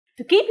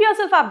To keep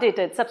yourself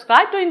updated,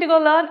 subscribe to Indigo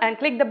Learn and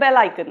click the bell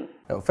icon.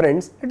 Now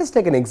friends, let us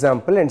take an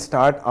example and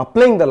start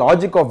applying the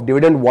logic of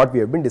dividend what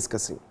we have been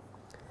discussing.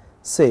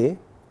 Say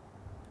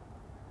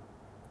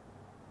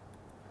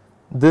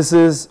this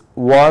is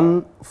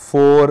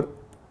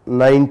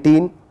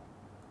 1/4/19,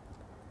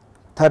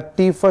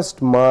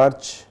 31st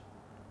March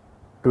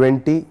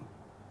 20,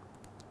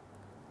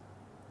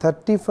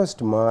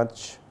 31st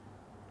March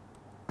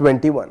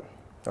 21,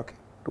 okay,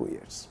 2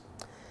 years.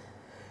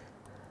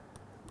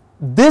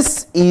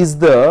 This is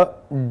the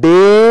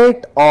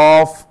date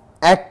of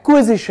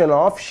acquisition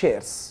of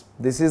shares.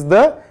 This is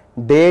the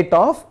date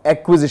of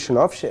acquisition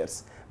of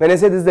shares. When I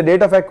say this is the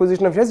date of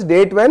acquisition of shares,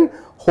 date when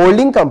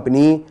holding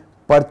company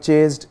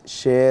purchased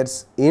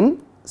shares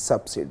in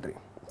subsidiary.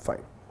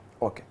 Fine.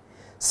 Okay.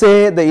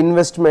 Say the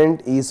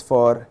investment is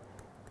for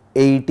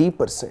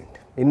 80%.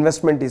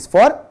 Investment is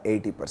for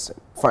 80%.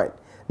 Fine.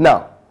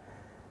 Now,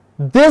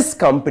 this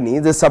company,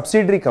 the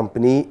subsidiary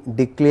company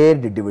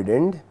declared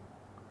dividend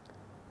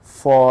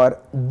for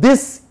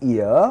this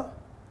year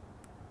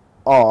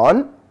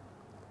on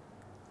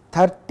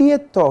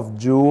 30th of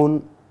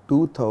June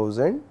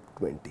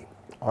 2020.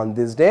 On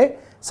this day,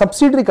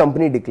 subsidiary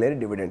company declared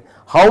dividend.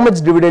 How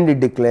much dividend it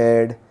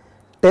declared?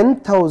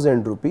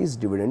 10,000 rupees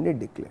dividend it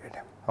declared.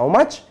 How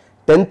much?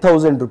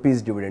 10,000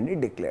 rupees dividend it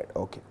declared.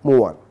 Okay,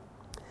 move on.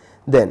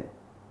 Then,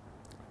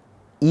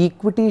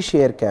 equity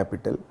share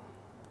capital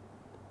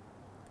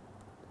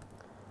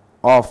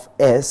of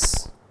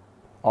S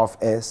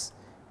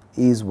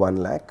is 1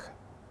 lakh.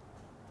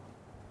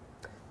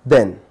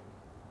 Then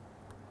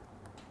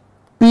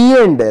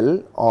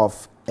P&L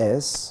of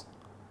S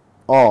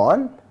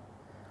on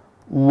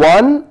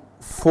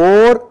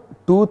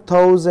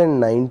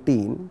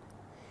 1/4/2019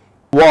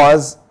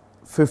 was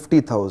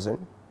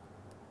 50,000.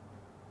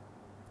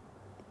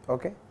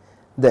 Okay.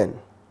 Then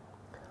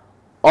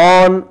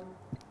on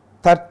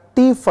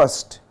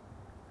 31st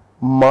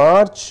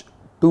March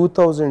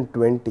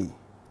 2020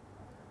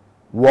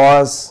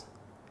 was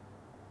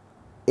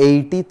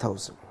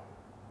 80,000.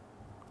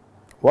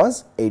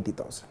 Was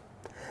 80,000.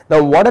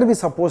 Now what are we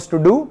supposed to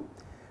do?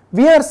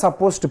 We are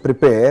supposed to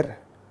prepare,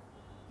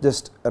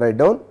 just write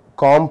down,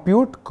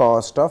 compute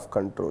cost of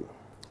control.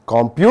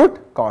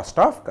 Compute cost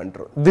of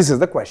control. This is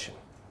the question.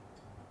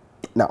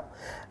 Now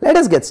let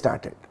us get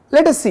started.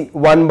 Let us see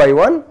one by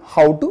one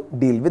how to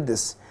deal with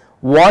this.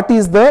 What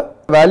is the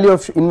value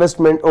of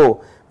investment?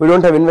 Oh, we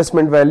don't have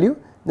investment value.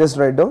 Just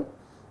write down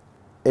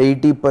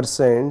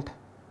 80%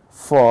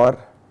 for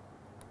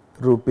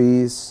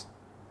rupees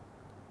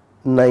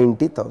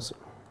 90,000.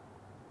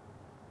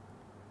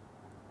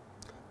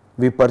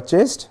 We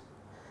purchased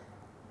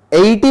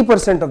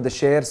 80% of the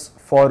shares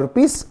for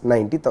rupees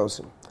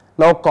 90,000.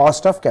 Now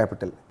cost of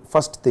capital.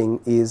 First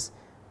thing is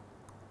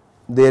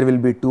there will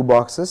be 2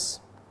 boxes.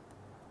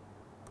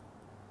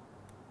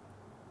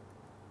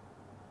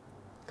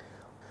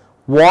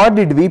 What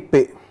did we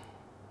pay?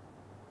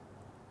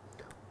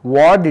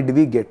 What did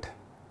we get?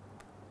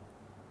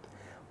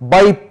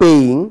 By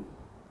paying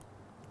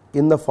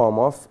in the form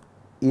of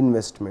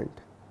investment.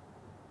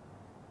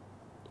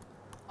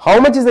 How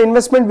much is the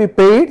investment we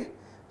paid?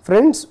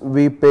 Friends,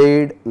 we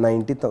paid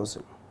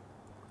 90,000.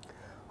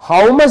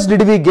 How much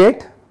did we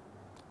get?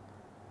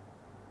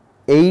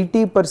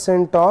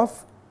 80%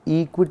 of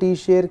equity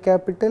share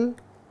capital,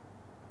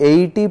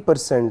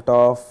 80%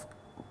 of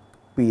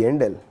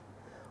P&L.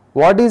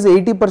 What is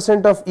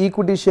 80% of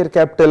equity share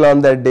capital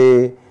on that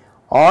day?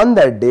 On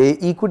that day,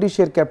 equity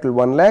share capital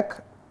 1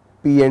 lakh,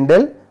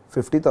 P&L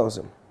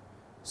 50,000.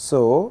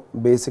 So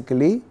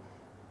basically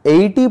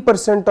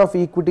 80% of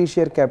equity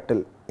share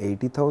capital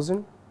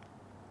 80,000,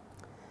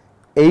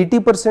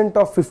 80%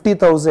 of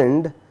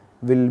 50,000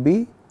 will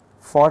be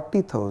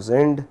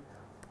 40,000,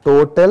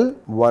 total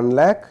 1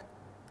 lakh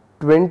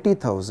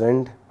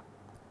 20,000.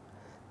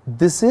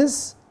 This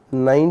is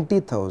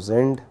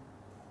 90,000.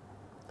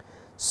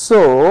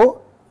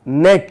 So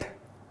net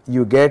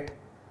you get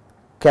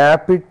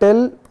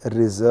capital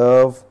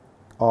reserve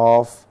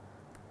of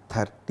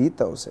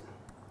 30,000.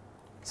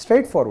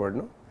 Straightforward,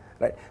 no?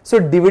 Right. So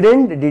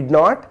dividend did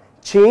not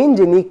change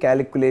any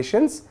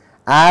calculations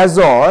as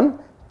on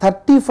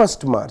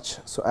 31st March.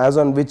 So as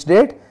on which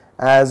date?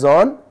 As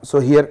on, so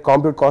here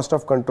compute cost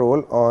of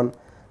control on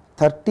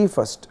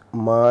 31st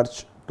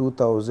March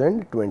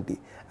 2020.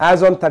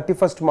 As on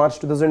 31st March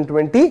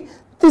 2020,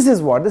 this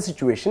is what the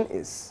situation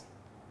is.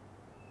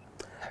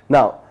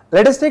 Now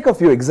let us take a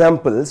few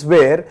examples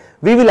where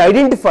we will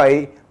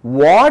identify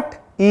what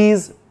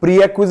is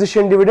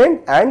pre-acquisition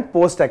dividend and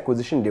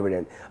post-acquisition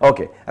dividend.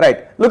 Okay,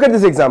 right. Look at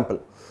this example.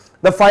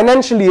 The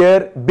financial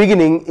year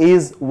beginning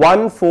is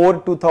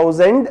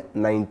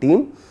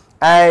 1/4/2019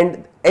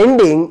 and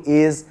ending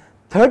is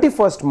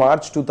 31st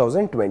March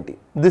 2020.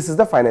 This is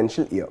the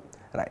financial year,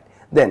 right?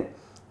 Then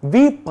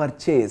we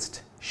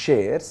purchased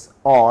shares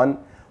on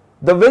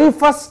the very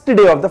first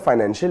day of the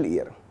financial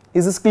year.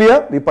 Is this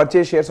clear? We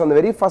purchased shares on the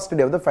very first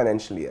day of the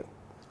financial year.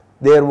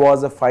 There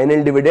was a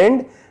final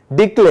dividend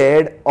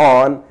declared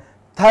on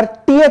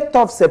 30th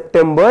of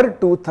September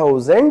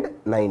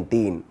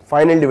 2019.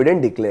 Final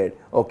dividend declared.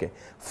 Okay.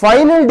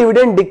 Final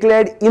dividend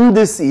declared in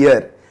this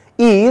year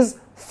is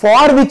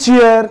for which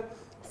year?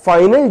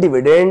 Final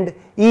dividend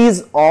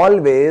is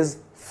always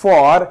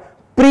for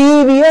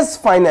previous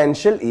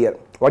financial year.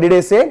 What did I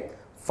say?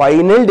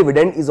 Final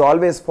dividend is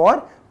always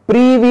for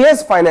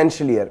previous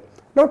financial year.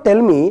 Now tell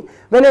me,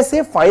 when I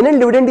say final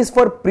dividend is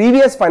for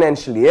previous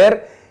financial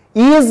year,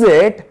 is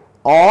it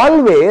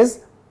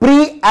always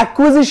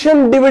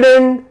pre-acquisition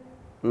dividend?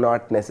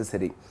 Not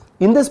necessary.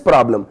 In this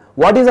problem,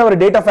 what is our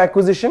date of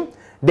acquisition?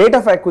 Date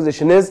of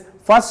acquisition is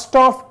 1st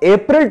of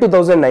April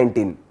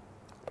 2019.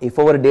 If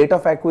our date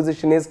of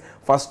acquisition is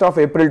 1st of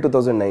April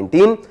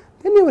 2019,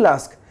 then you will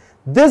ask,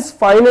 this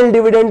final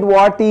dividend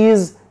what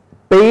is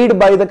paid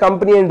by the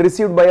company and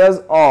received by us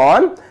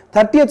on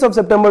 30th of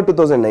September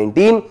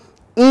 2019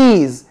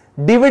 is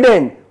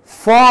dividend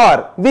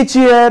for which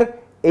year?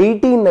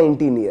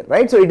 18-19 year,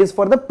 right? So it is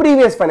for the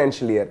previous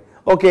financial year.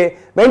 Okay,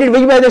 when did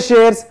we buy the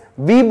shares?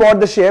 We bought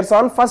the shares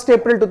on 1st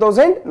April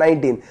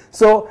 2019.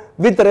 So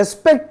with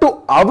respect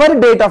to our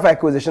date of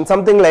acquisition,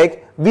 something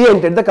like we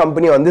entered the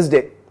company on this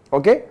day.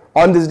 Okay,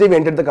 on this day we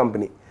entered the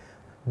company.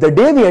 The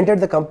day we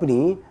entered the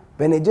company,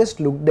 when I just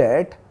looked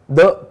at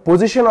the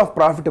position of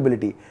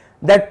profitability,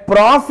 that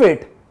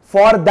profit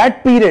for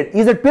that period,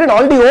 is that period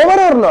already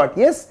over or not?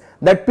 Yes,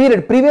 that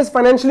period, previous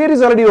financial year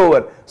is already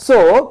over.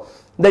 So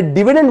the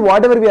dividend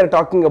whatever we are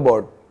talking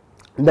about,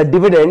 the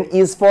dividend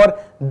is for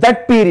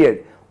that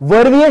period.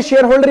 Were we a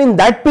shareholder in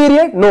that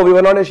period? No, we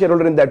were not a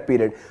shareholder in that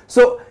period.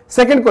 So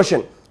second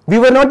question, we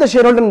were not the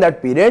shareholder in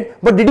that period,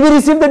 but did we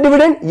receive the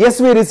dividend? Yes,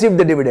 we received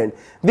the dividend.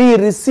 We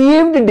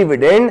received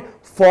dividend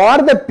for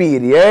the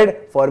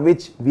period for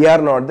which we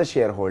are not the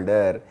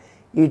shareholder.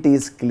 It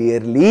is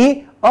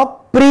clearly a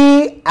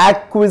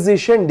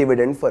pre-acquisition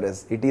dividend for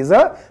us. It is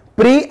a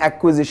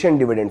pre-acquisition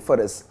dividend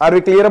for us. Are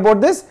we clear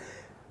about this?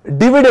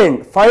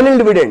 Dividend, final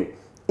dividend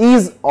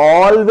is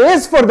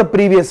always for the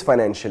previous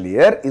financial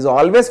year,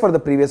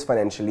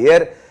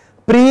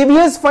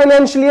 Previous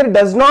financial year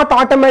does not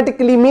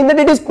automatically mean that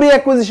it is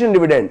pre-acquisition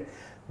dividend.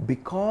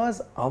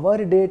 Because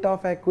our date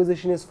of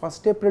acquisition is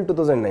 1st April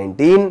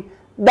 2019,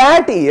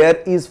 that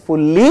year is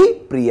fully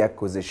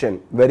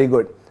pre-acquisition. Very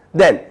good.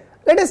 Then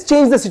let us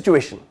change the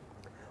situation.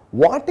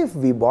 What if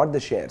we bought the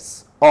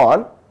shares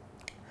on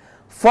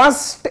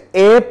 1st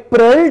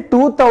April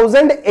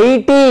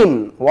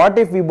 2018? What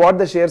if we bought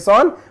the shares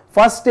on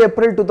 1st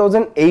April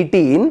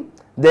 2018?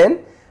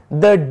 Then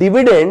the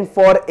dividend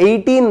for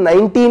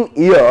 18-19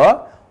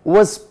 year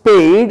was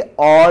paid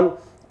on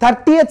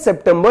 30th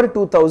September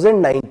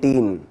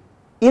 2019.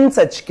 In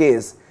such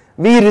case,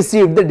 we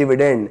received the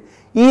dividend.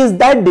 Is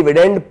that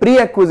dividend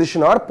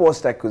pre-acquisition or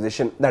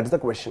post-acquisition? That is the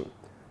question.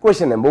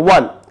 Question number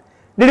 1.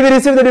 Did we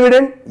receive the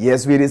dividend?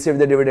 Yes, we received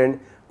the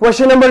dividend.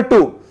 Question number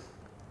 2.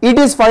 It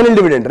is final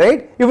dividend,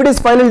 right? If it is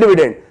final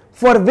dividend,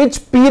 for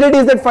which period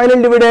is that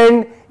final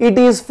dividend? It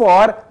is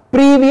for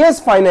previous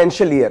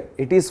financial year.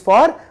 It is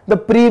for the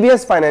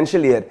previous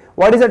financial year.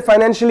 What is that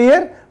financial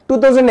year?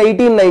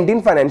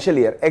 2018-19 financial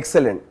year.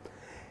 Excellent.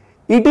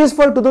 It is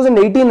for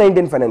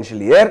 2018-19 financial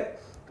year.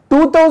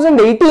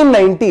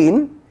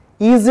 2018-19,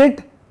 is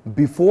it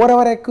before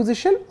our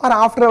acquisition or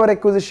after our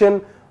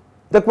acquisition?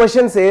 The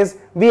question says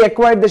we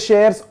acquired the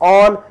shares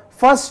on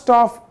 1st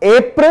of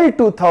April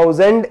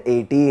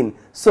 2018.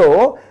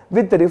 So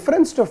with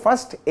reference to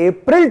 1st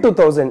April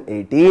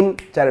 2018,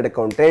 chartered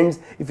accountants,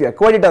 if you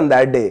acquired it on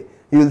that day,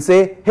 you will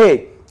say,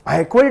 hey,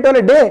 I acquired it on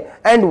a day,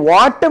 and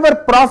whatever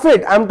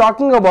profit I am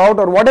talking about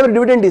or whatever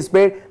dividend is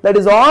paid, that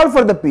is all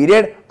for the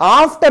period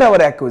after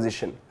our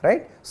acquisition,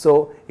 right?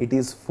 So it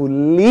is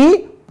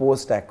fully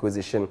post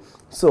acquisition.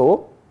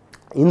 So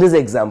in this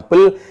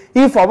example,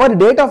 if our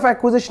date of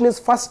acquisition is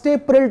 1st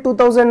April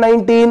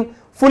 2019,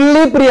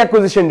 fully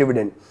pre-acquisition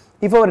dividend.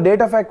 If our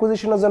date of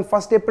acquisition was on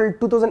 1st April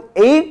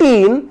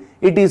 2018,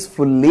 it is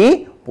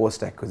fully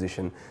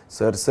post-acquisition.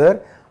 Sir,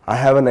 I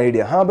have an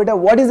idea. Beta,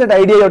 what is that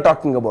idea you are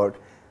talking about?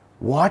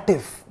 What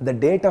if the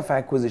date of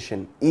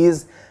acquisition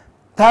is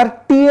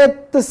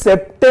 30th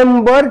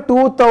September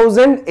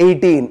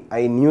 2018?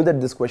 I knew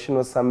that this question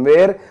was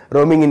somewhere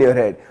roaming in your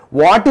head.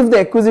 What if the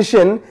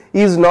acquisition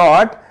is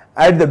not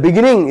at the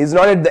beginning, is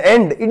not at the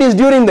end, it is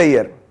during the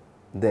year?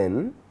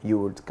 Then you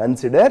would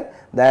consider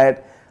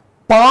that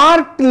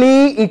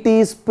partly it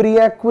is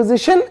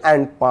pre-acquisition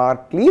and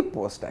partly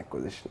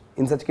post-acquisition.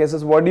 In such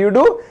cases, what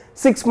do?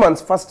 6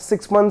 months, first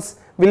 6 months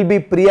will be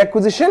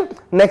pre-acquisition,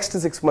 next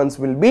 6 months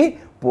will be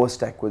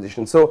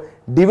post-acquisition. So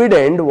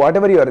dividend,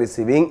 whatever you are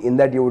receiving, in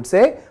that you would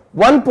say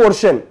one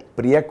portion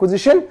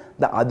pre-acquisition,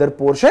 the other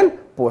portion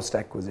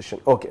post-acquisition.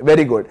 Okay,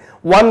 very good.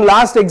 One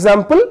last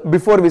example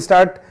before we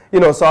start,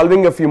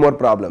 solving a few more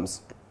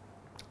problems.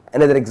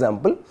 Another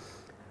example.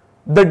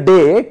 The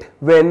date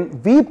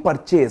when we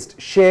purchased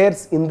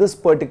shares in this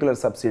particular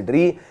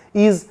subsidiary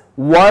is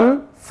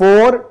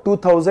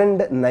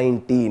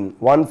 1/4/2019.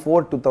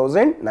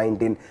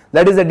 1/4/2019.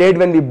 That is the date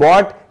when we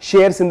bought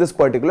shares in this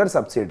particular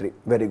subsidiary.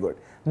 Very good.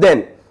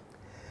 Then,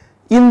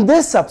 in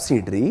this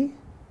subsidiary,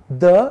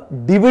 the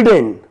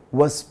dividend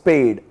was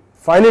paid,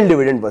 final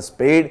dividend was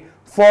paid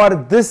for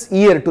this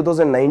year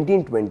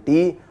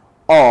 2019-20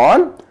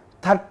 on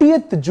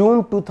 30th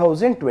June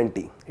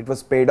 2020. It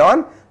was paid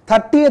on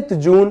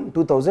 30th June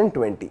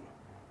 2020.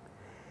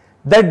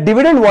 That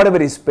dividend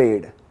whatever is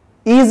paid,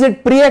 is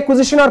it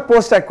pre-acquisition or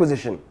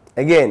post-acquisition?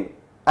 Again,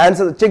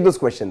 check those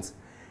questions.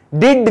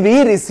 Did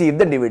we receive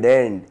the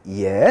dividend?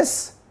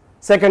 Yes.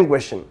 Second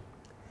question.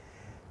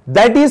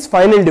 That is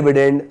final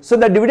dividend. So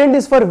the dividend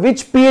is for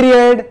which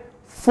period?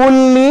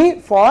 Fully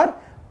for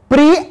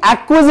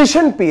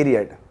pre-acquisition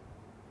period.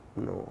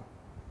 No.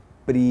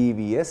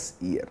 Previous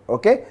year.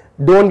 Okay.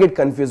 Don't get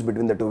confused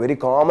between the two. Very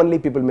commonly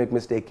people make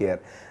mistake here.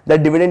 The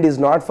dividend is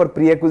not for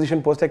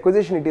pre-acquisition,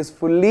 post-acquisition. It is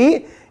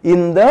fully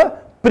in the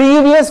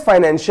previous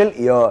financial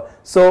year.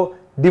 So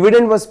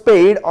dividend was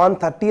paid on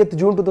 30th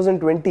June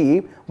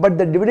 2020, but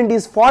the dividend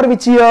is for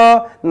which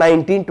year?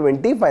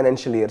 19-20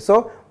 financial year.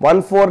 So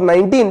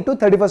 1/4/19 to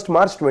 31st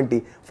March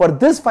 20. For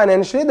this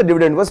financial year, the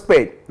dividend was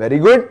paid. Very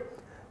good.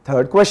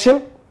 Third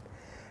question.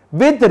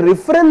 With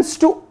reference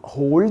to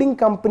holding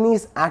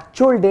company's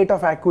actual date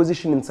of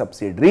acquisition in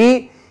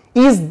subsidiary,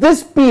 is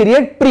this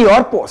period pre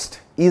or post?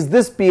 Is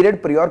this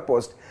period pre or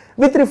post?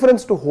 With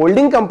reference to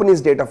holding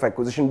company's date of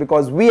acquisition,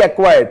 because we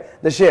acquired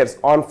the shares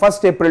on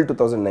 1st April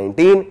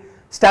 2019,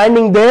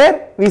 standing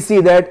there we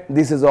see that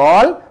this is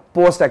all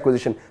post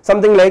acquisition.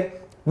 Something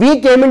like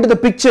we came into the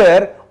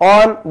picture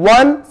on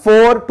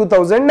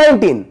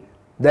 1/4/2019,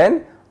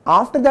 then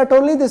after that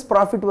only this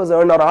profit was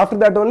earned, or after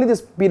that only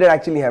this period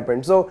actually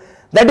happened. So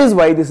that is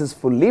why this is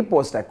fully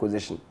post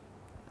acquisition.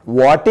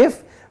 What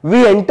if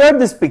we entered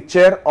this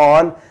picture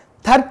on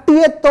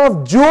 30th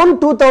of June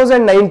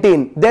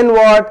 2019? Then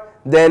what?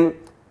 Then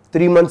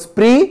 3 months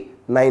pre,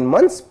 9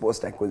 months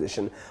post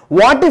acquisition.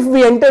 What if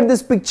we entered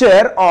this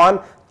picture on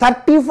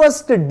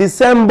 31st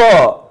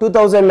December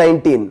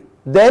 2019?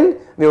 Then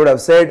we would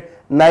have said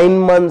 9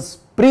 months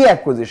pre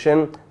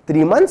acquisition,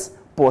 3 months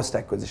post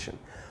acquisition.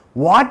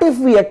 What if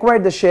we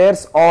acquired the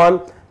shares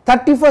on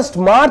 31st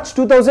March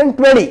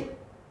 2020?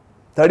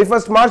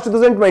 31st March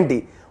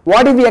 2020.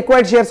 What if we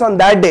acquired shares on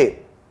that day?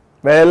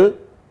 Well,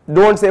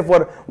 don't say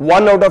for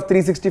 1 out of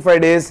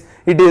 365 days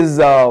it is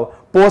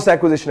post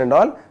acquisition and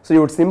all. So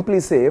you would simply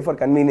say, for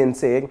convenience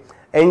sake,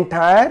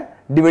 entire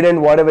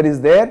dividend whatever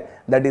is there,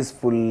 that is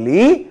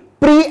fully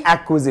pre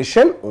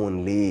acquisition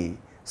only.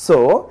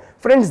 So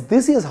friends,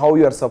 this is how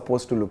you are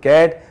supposed to look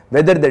at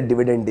whether the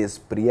dividend is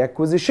pre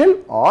acquisition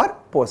or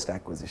post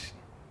acquisition.